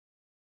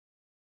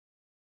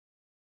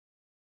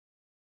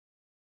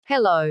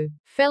Hello,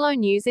 fellow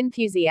news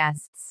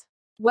enthusiasts.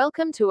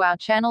 Welcome to our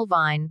channel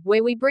Vine,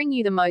 where we bring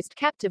you the most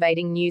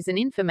captivating news and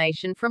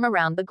information from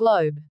around the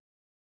globe.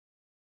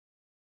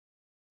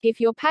 If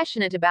you're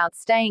passionate about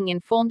staying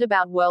informed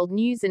about world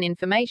news and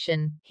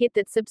information, hit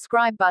that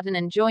subscribe button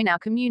and join our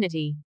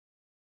community.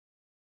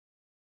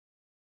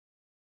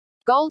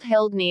 Gold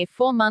held near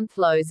 4-month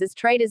lows as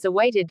traders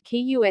awaited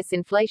key U.S.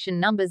 inflation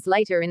numbers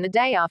later in the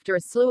day after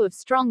a slew of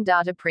strong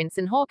data prints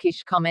and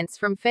hawkish comments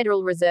from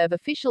Federal Reserve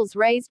officials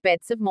raised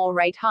bets of more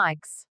rate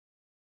hikes.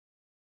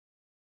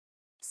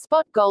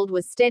 Spot gold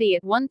was steady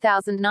at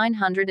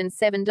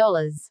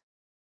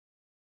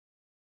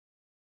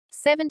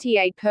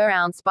 $1,907.78 per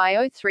ounce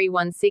by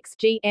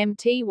 0316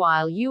 GMT,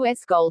 while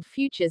U.S. gold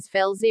futures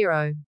fell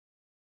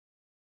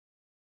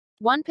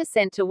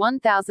 0.1% to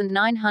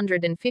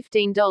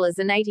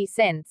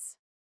 $1,915.80.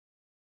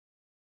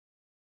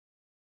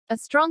 A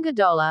stronger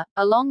dollar,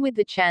 along with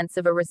the chance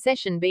of a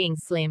recession being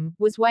slim,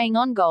 was weighing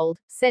on gold,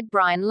 said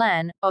Brian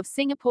Lan, of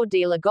Singapore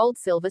dealer Gold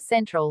Silver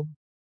Central.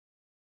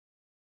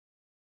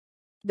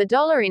 The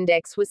dollar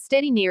index was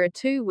steady near a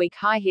 2-week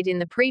high hit in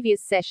the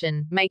previous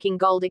session, making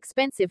gold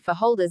expensive for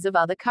holders of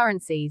other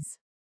currencies.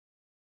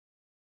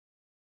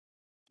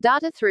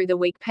 Data through the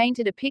week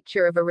painted a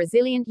picture of a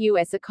resilient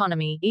U.S.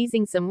 economy,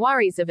 easing some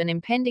worries of an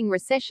impending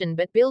recession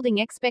but building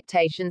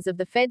expectations of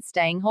the Fed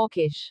staying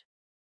hawkish.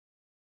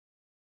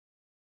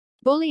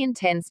 Bullion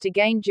tends to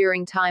gain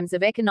during times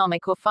of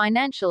economic or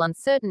financial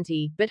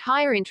uncertainty, but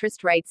higher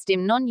interest rates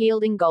dim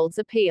non-yielding gold's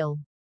appeal.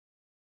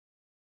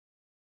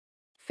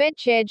 Fed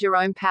Chair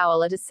Jerome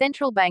Powell at a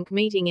central bank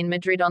meeting in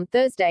Madrid on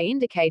Thursday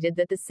indicated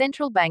that the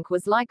central bank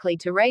was likely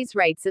to raise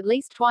rates at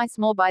least twice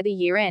more by the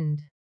year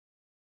end.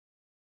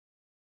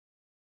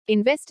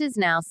 Investors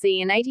now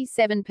see an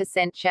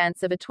 87%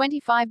 chance of a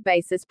 25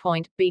 basis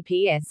point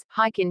 (BPS)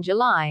 hike in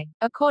July,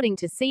 according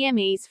to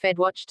CME's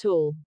FedWatch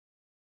tool.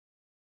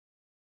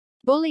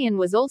 Bullion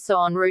was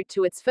also en route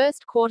to its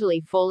first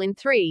quarterly fall in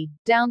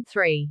down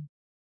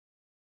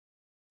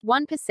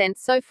 3.1%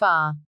 so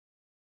far.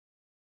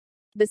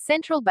 The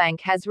central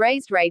bank has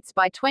raised rates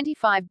by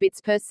 25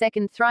 bits per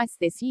second thrice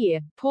this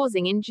year,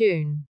 pausing in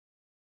June.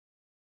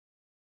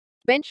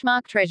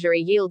 Benchmark Treasury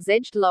yields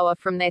edged lower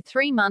from their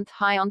 3-month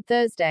high on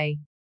Thursday.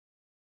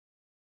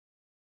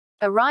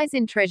 A rise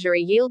in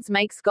Treasury yields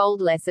makes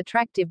gold less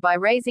attractive by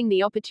raising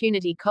the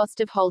opportunity cost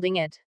of holding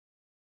it.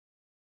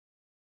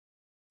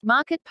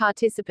 Market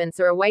participants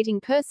are awaiting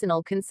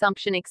personal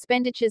consumption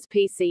expenditures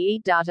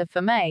 (PCE) data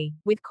for May,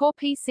 with core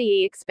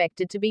PCE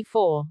expected to be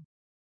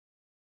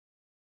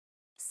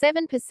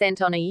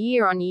 4.7% on a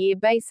year-on-year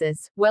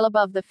basis, well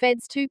above the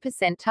Fed's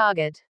 2%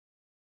 target.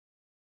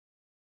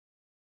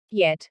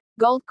 Yet,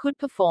 gold could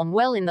perform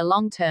well in the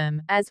long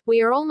term, as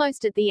we are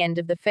almost at the end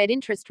of the Fed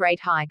interest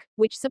rate hike,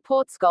 which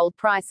supports gold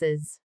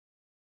prices.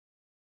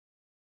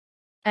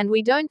 And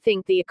we don't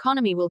think the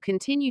economy will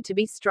continue to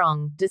be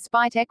strong,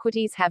 despite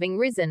equities having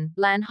risen,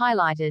 Lan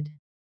highlighted.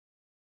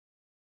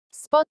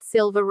 Spot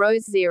silver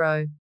rose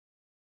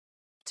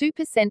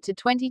 0.2% to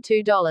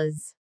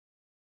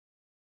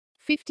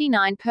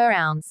 $22.59 per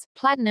ounce,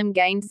 platinum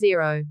gained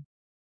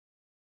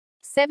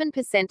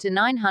 0.7% to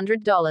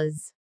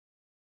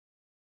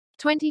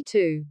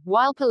 $900.22,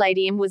 while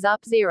palladium was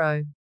up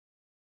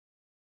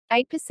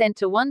 0.8%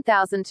 to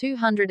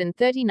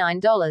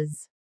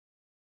 $1,239.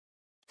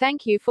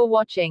 Thank you for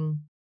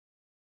watching.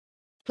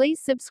 Please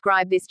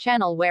subscribe this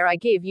channel where I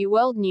give you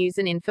world news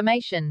and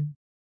information.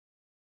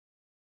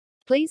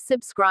 Please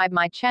subscribe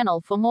my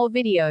channel for more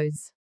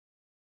videos.